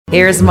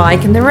Here's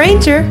Mike and the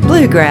Ranger,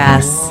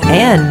 Bluegrass,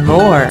 and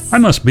more. I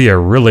must be a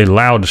really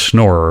loud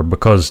snorer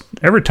because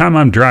every time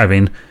I'm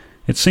driving,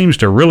 it seems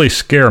to really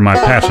scare my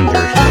passengers.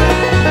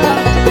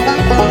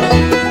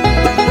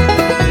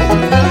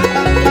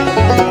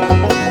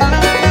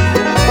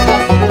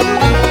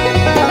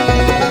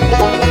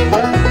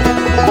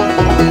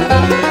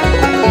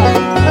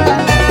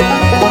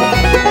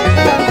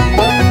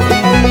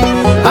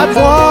 I've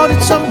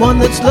wanted someone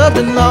that's loved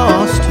and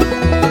lost,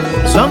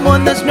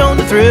 someone that's known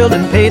the thrill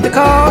and paid the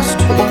cost,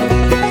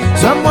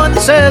 someone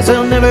that says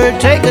they'll never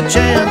take a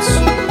chance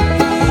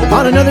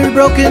on another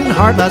broken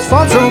heart, last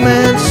false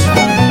romance.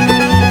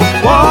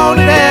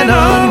 Wanted and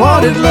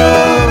unwanted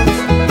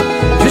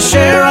love to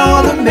share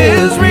all the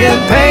misery and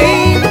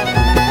pain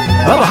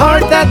of a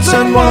heart that's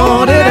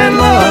unwanted and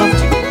loved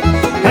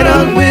and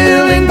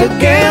unwilling to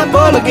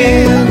gamble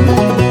again.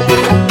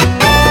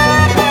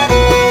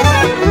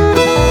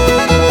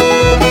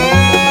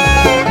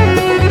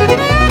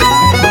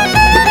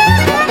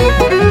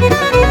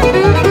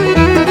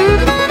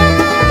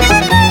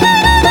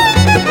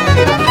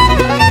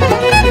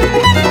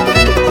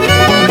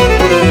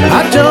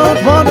 I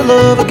don't want to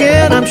love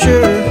again, I'm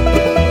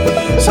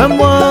sure,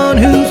 someone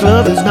whose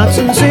love is not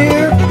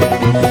sincere.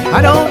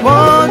 I don't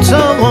want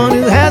someone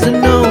who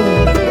hasn't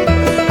known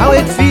how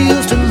it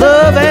feels to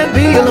love and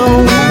be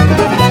alone.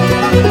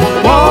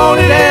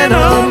 Wanted and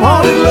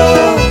unwanted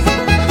love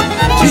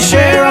to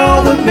share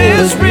all the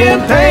misery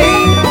and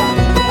pain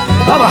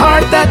of a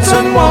heart that's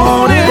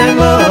unwanted and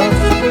loved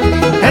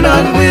and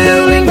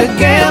unwilling to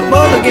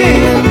gamble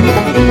again.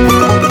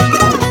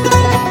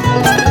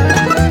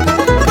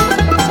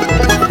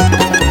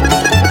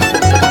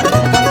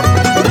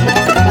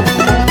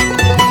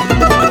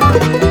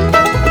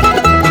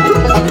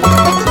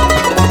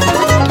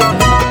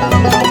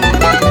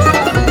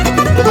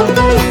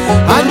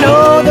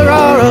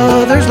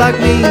 Like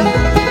me,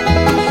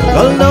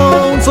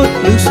 alone,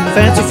 footloose and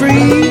fancy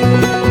free,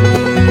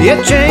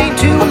 yet chained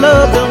to a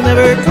love they'll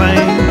never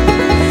claim,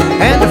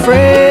 and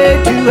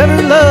afraid to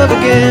ever love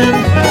again.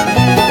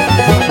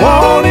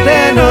 Wanted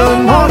and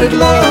unwanted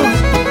love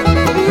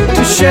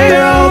to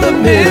share all the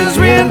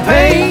misery and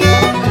pain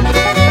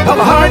of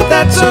a heart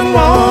that's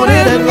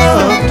unwanted and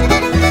loved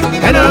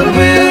and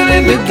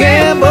unwilling to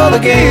gamble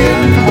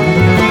again.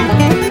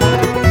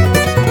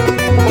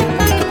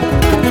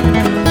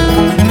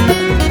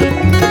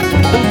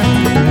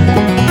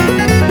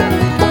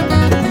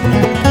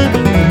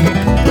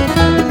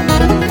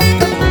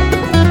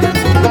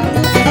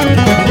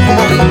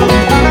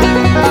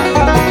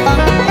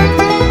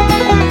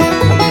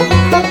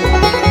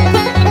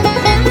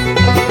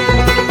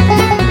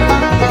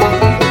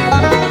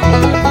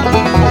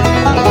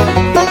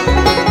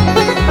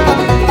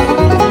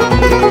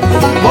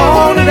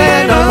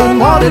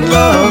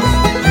 Love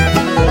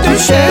to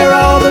share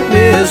all the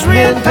misery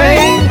and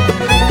pain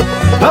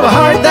of a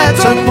heart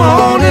that's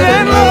unwanted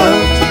and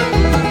loved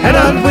and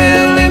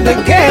unwilling to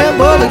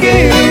gamble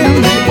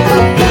again.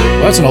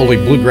 Well, that's an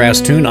oldie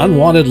bluegrass tune,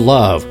 Unwanted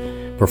Love,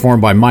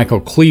 performed by Michael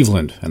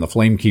Cleveland and the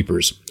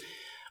Flamekeepers.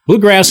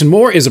 Bluegrass and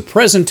More is a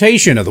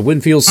presentation of the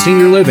Winfield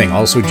Senior Living,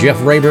 also Jeff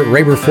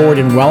Raber Ford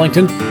in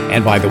Wellington,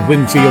 and by the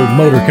Winfield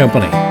Motor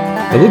Company.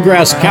 The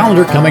Bluegrass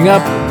calendar coming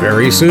up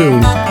very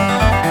soon.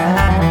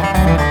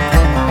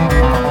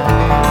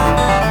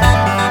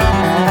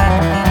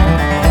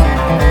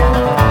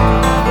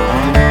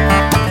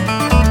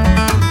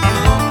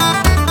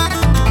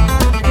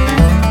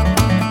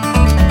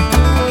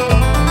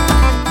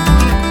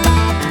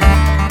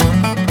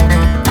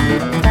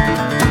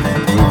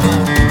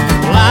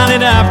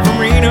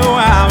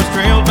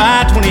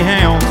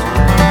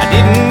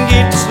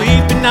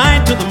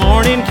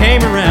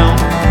 Came around,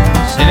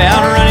 sit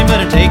out running, but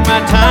I take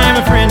my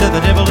time. A friend of the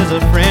devil is a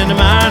friend of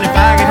mine. If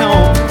I get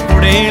home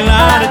before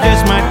daylight, I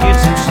just might get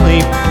some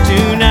sleep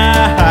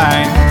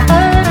tonight.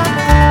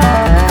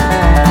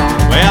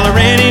 Well, I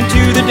ran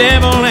into the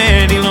devil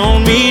and he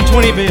loaned me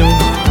 20 bills.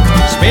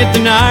 Spent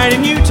the night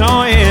in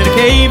Utah in a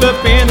cave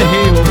up in the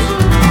hills.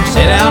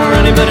 Sit out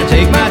running, but I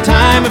take my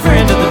time. A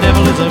friend of the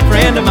devil is a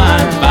friend of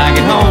mine. If I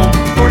get home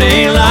before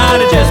daylight,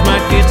 I just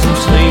might get some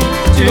sleep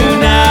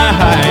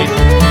tonight.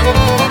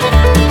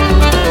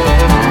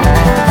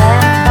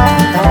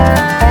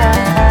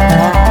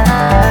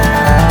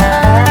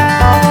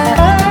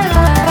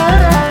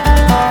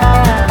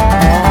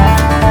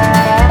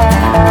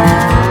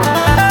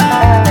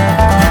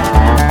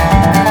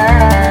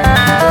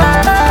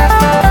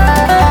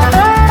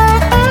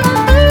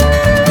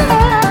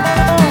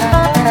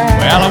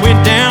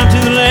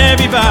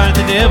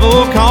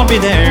 Me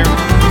there.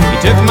 He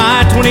took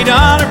my $20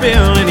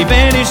 bill and he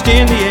vanished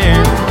in the air.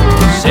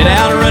 Sit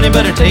out running,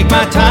 but I take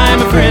my time.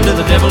 A friend of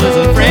the devil is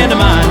a friend of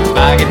mine. If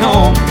I get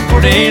home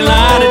before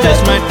daylight, I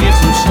just might get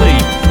some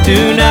sleep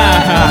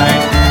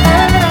tonight.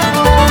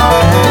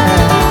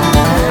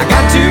 I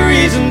got two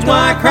reasons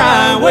why I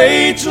cry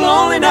away each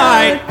lonely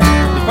night.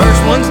 The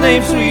first one's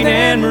named Sweet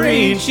Anne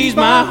Marie, and she's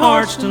my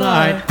heart's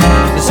delight.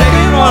 The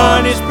second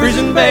one is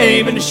Prison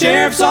Babe, and the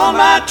sheriff's on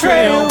my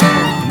trail.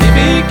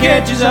 he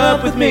catches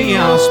up with me,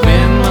 I'll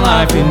spend my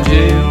life in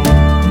jail.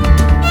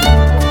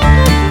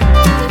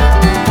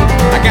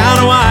 I got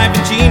a wife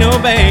in Chino,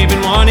 babe,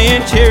 and one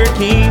in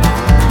Cherokee.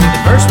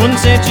 The first one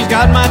said she's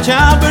got my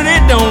child, but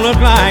it don't look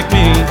like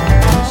me.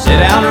 Sit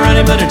down and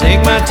running, better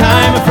take my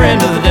time. A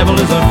friend of the devil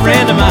is a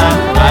friend of mine.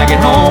 If I get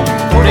home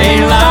before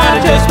daylight,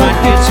 I just might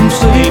get some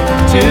sleep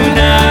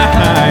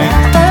tonight.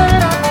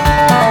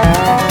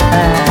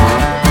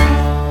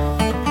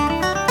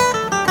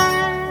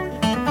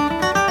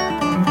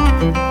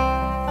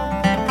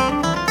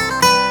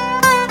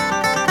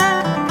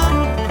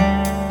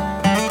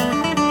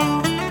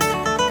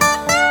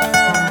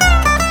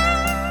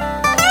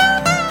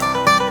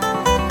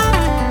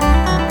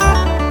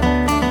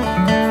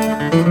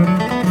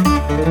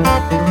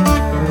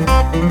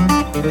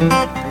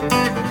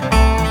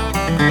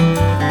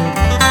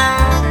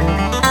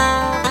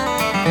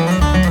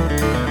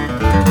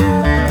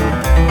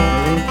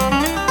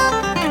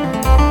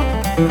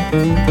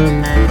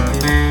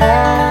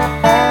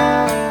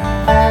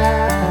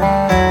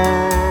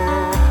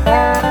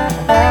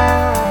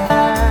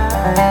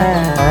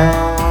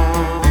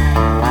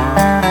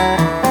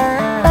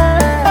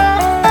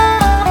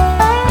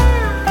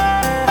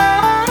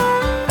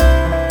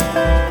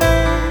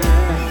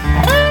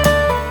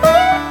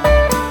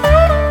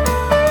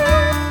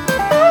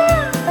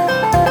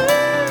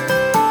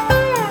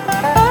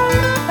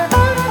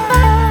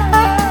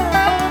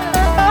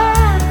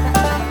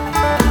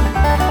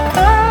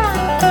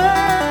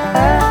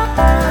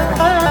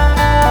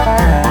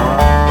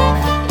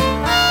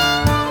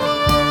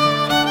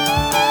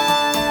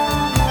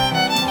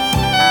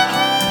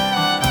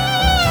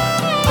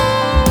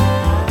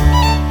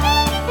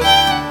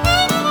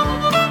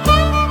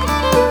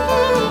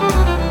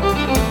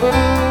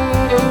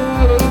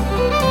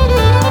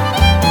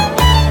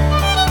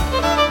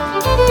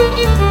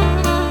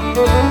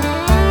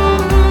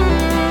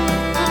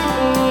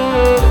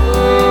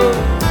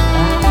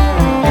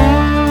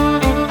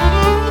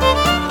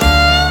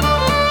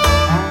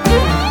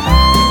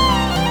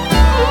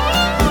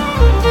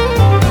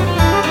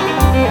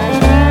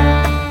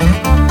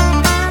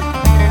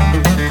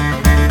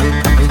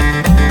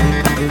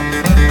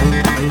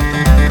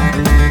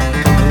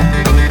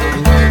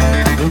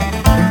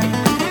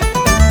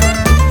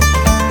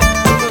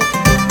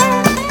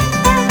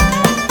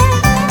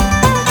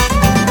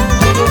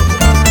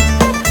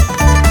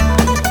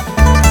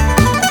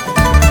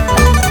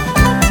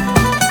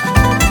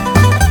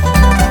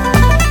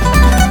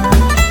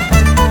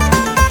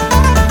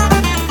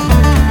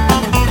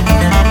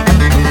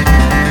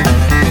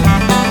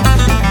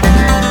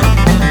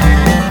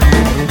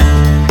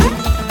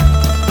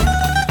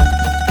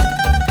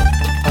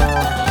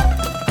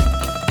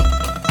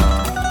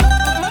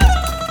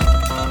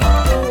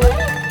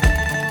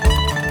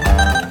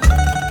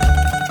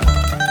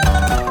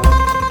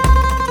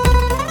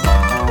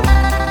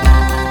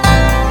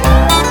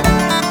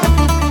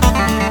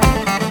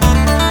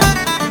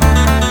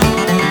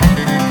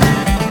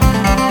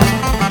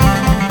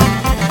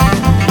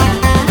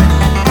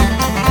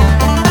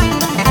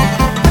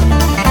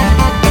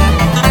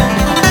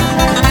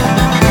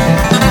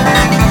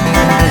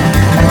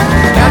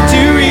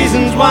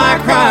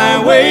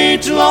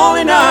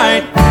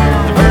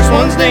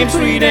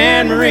 Sweet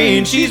Anne Marie,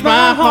 and she's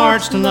my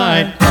heart's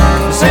delight.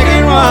 The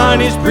second one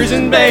is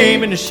Prison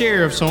Babe, and the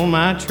sheriff's on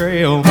my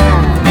trail.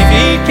 If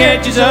he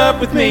catches up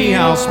with me,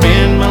 I'll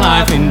spend my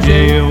life in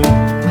jail.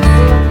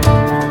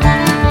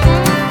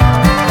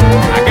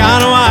 I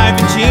got a wife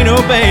in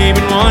Chino, babe,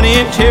 and one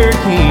in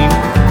Cherokee.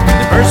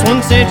 The first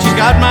one said she's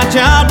got my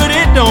child, but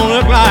it don't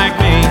look like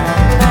me.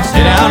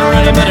 Sit down and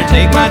running, better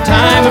take my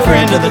time. A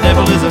friend of the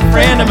devil is a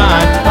friend of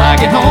mine. If I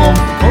get home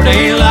before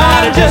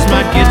daylight, I just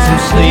might get some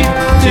sleep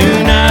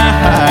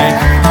tonight.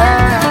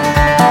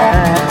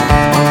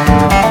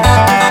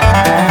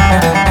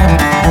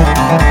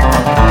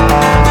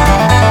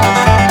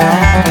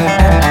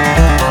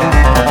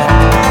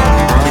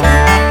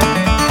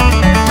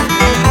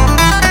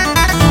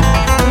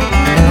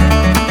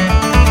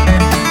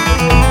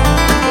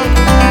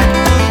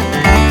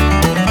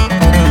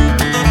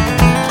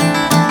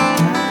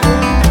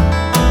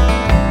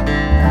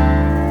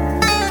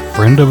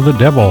 Friend of the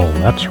Devil.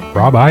 That's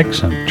Rob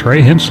Ikes and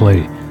Trey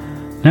Hensley.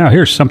 Now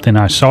here's something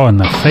I saw in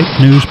the fake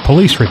news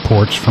police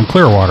reports from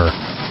Clearwater.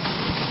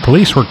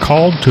 Police were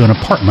called to an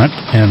apartment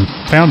and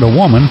found a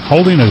woman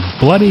holding a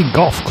bloody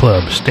golf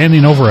club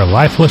standing over a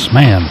lifeless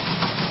man.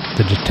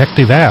 The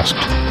detective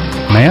asked,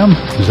 "Ma'am,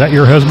 is that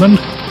your husband?"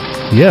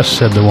 "Yes,"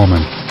 said the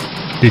woman.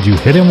 "Did you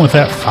hit him with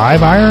that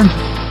 5-iron?"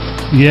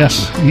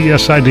 Yes,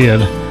 I did."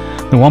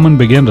 The woman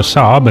began to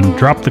sob and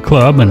dropped the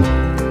club and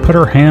put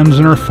her hands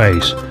in her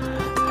face.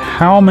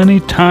 "How many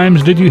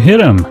times did you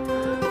hit him?"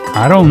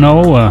 "I don't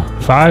know,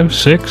 5,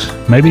 6,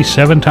 maybe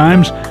 7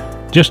 times.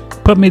 Just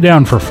put me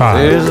down for 5.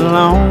 There's a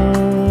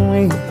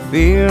lonely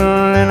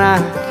feeling I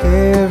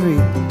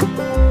carry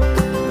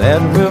that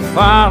will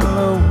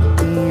follow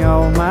me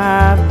all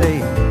my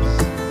days.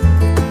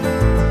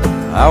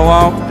 I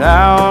walked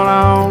out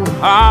on the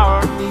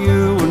heart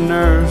you were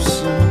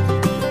nursing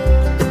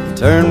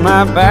turn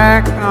my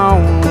back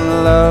on the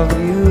love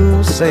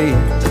you saved.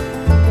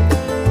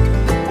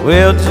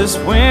 Well,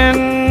 just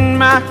when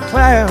my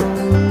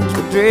clouds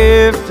were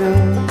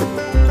drifting,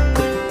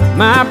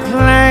 my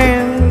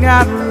plan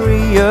got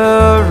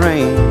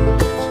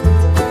rearranged.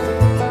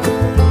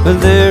 But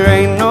there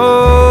ain't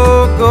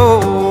no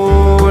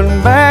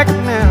going back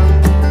now,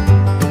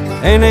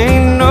 and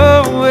ain't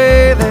no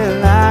way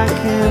that I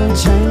can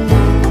change.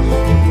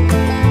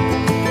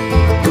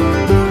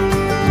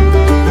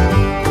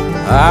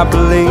 I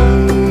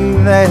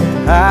believe that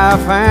I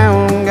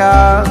found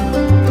God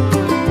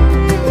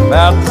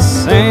about the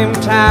same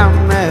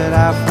time that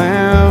I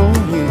found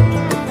you.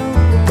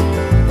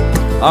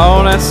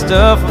 All that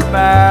stuff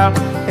about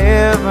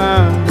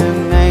heaven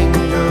and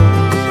angels,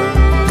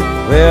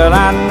 well,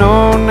 I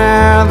know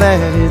now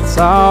that it's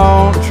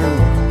all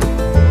true.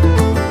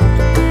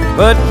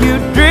 But you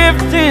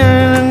drift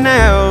in and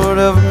out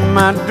of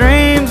my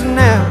dreams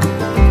now,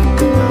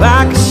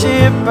 like a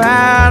ship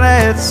out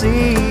at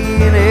sea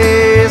in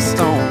a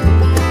storm.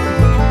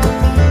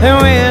 And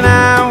when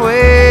I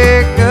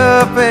wake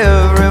up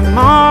every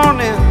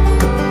morning,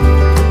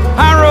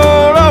 I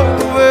roll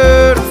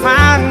over to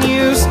find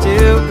you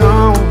still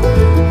gone.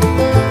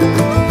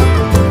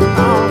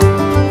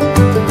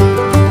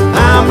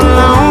 I'm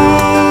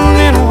alone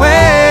in a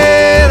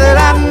way that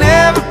I've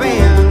never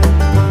been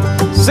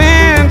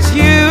since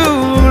you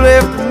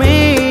left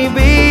me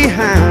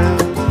behind.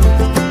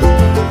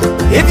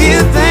 If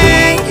you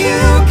think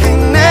you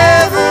can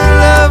never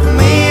love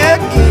me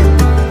again,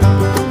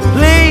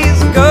 please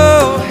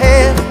go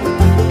ahead,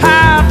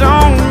 I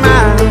don't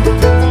mind.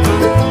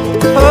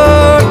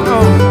 Oh no.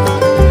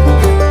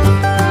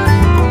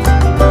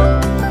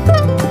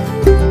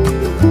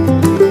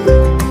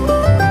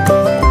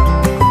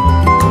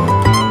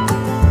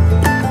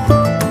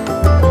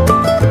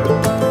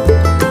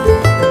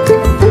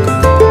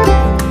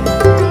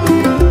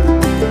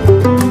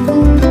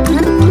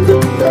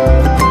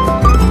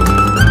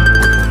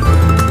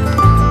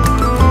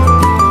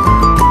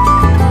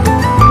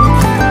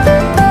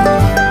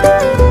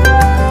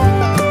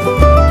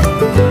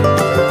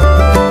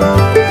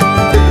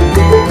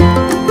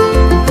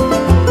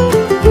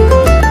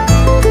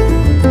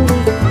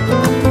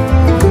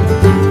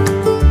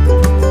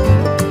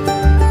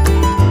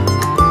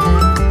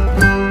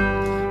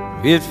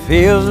 It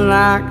feels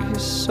like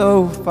it's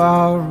so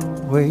far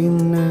away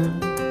now,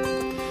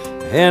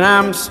 and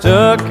I'm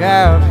stuck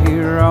out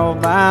here all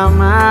by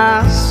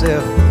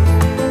myself.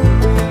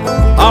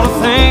 All the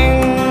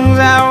things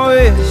I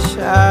wish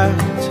I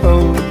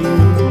told you,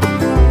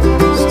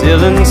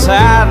 still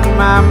inside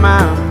my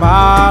mind,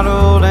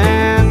 bottled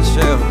and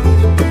shelved.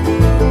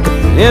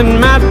 In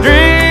my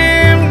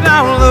dreams,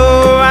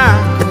 although I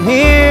can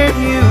hear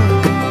you,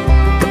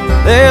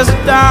 there's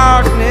a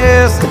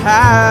darkness that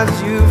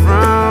hides you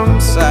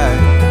from sight.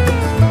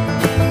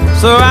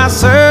 So I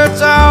search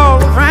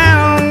all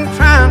around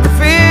trying to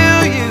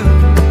feel you.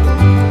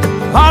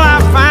 All I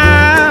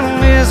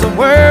find is a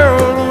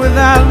world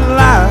without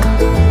light.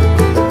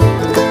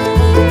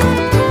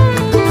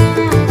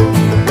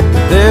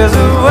 There's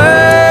a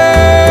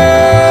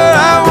world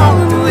I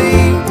want to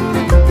leave,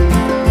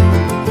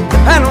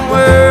 and a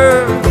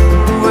world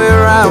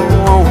where I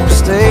won't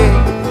stay.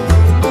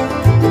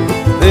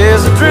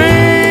 There's a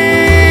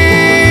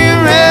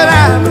dream that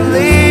I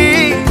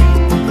believe,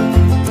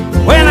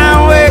 when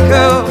I wake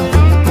up,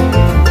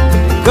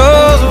 it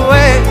goes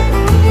away,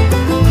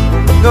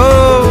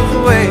 goes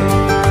away.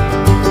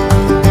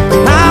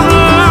 I'm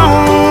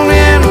alone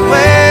in a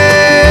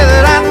way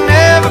that I've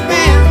never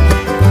been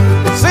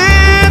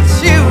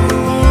since you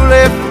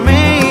left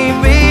me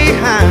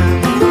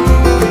behind.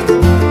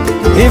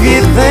 If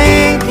you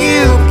think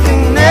you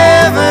can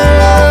never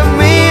love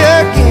me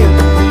again,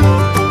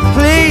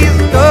 please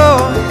go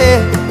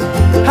ahead,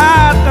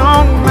 I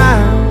don't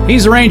mind.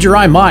 He's the Ranger,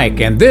 I'm Mike,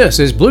 and this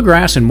is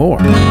Bluegrass and More.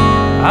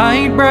 I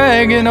ain't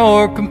bragging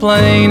or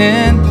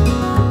complaining,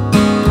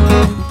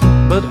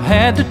 but I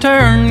had to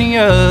turn the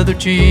other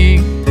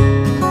cheek.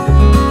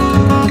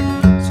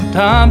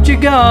 Sometimes you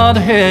gotta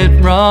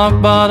hit rock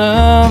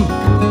bottom,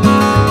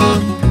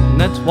 and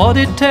that's what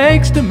it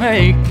takes to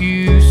make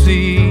you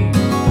see.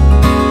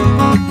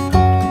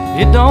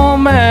 It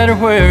don't matter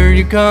where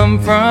you come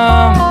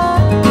from,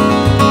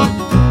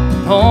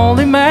 it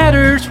only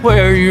matters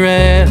where you're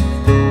at.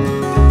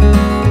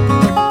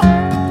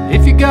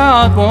 If you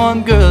got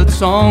one good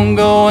song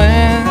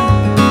going,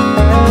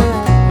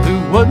 who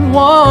wouldn't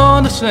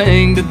want to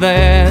sing to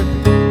that?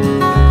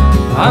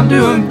 I'm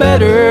doing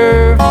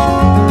better,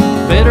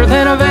 better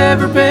than I've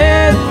ever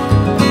been.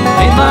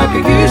 Ain't like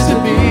I used to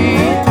be.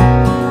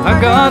 I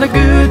got a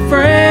good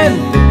friend,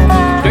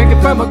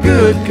 drinking from a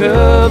good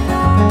cup.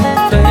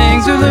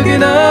 Things are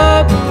looking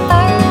up,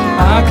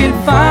 I can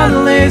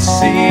finally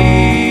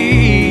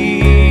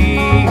see.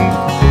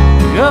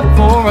 Up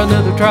for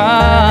another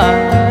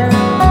try,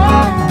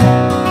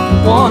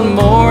 one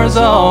more is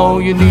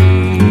all you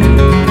need.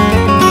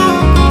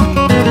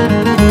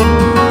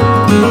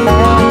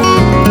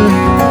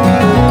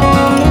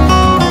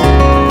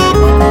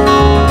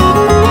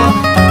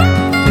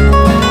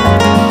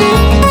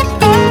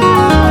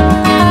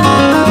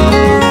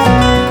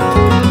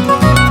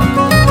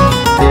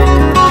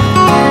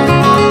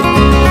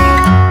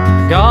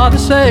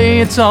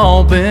 it's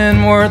all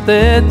been worth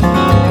it.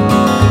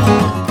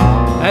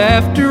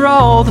 After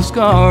all the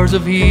scars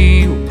have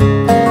healed,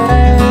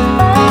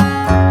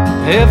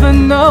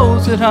 heaven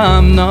knows that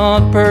I'm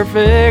not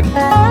perfect,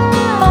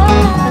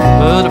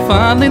 but I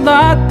finally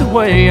like the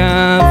way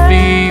I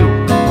feel.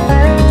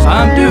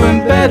 I'm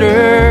doing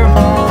better,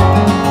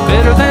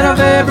 better than I've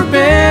ever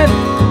been.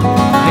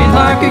 Ain't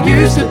like I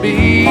used to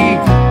be.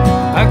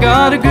 I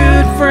got a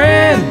good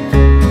friend,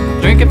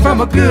 drinking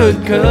from a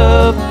good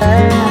cup.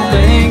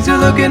 Things are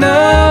looking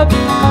up,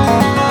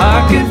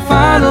 I can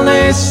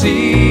finally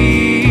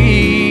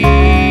see.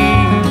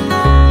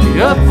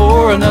 You're up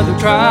for another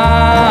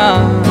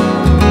try.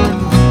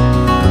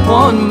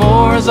 One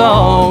more is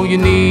all you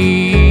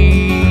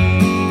need.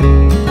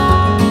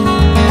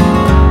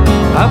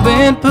 I've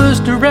been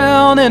pushed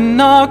around and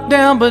knocked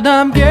down, but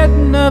I'm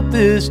getting up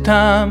this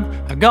time.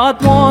 I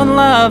got one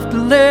life to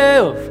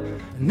live,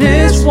 and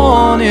this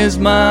one is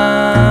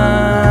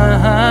mine.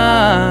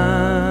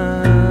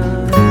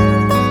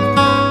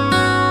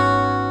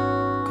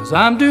 'Cause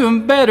I'm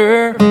doing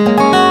better,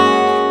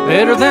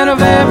 better than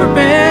I've ever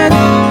been.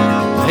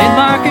 Ain't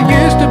like it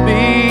used to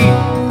be.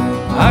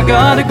 I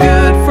got a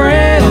good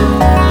friend,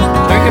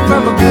 drinking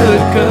from a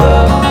good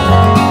cup.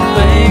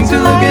 Things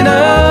are looking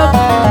up,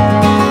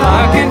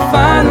 I can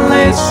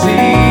finally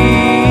see.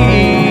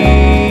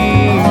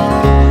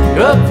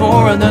 You're up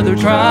for another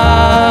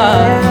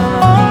try.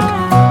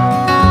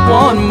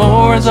 One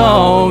more is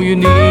all you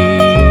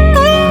need.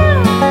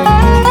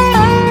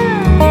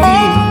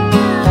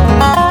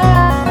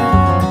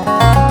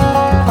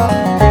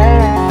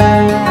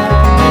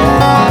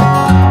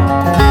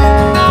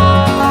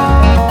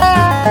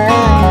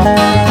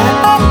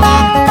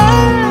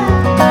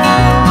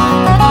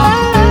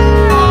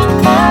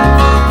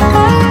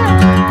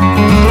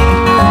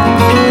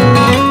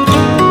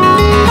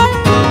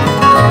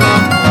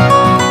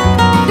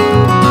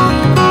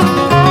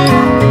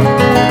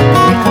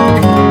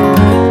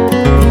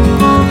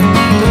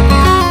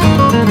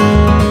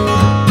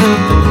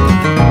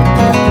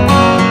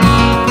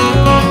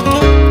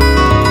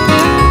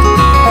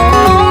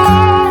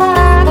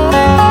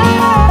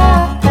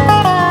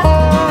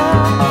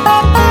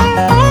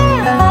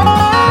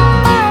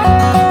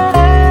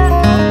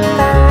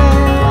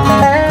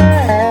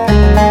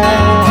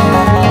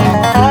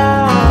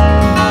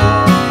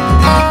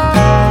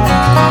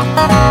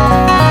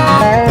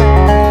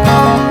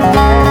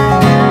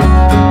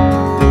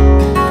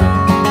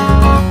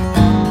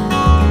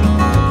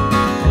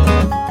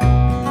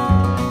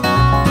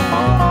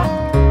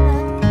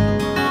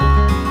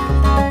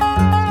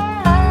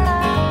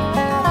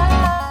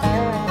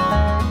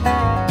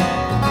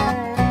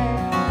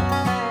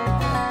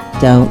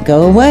 Don't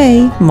go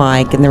away.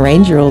 Mike and the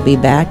Ranger will be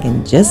back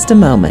in just a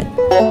moment.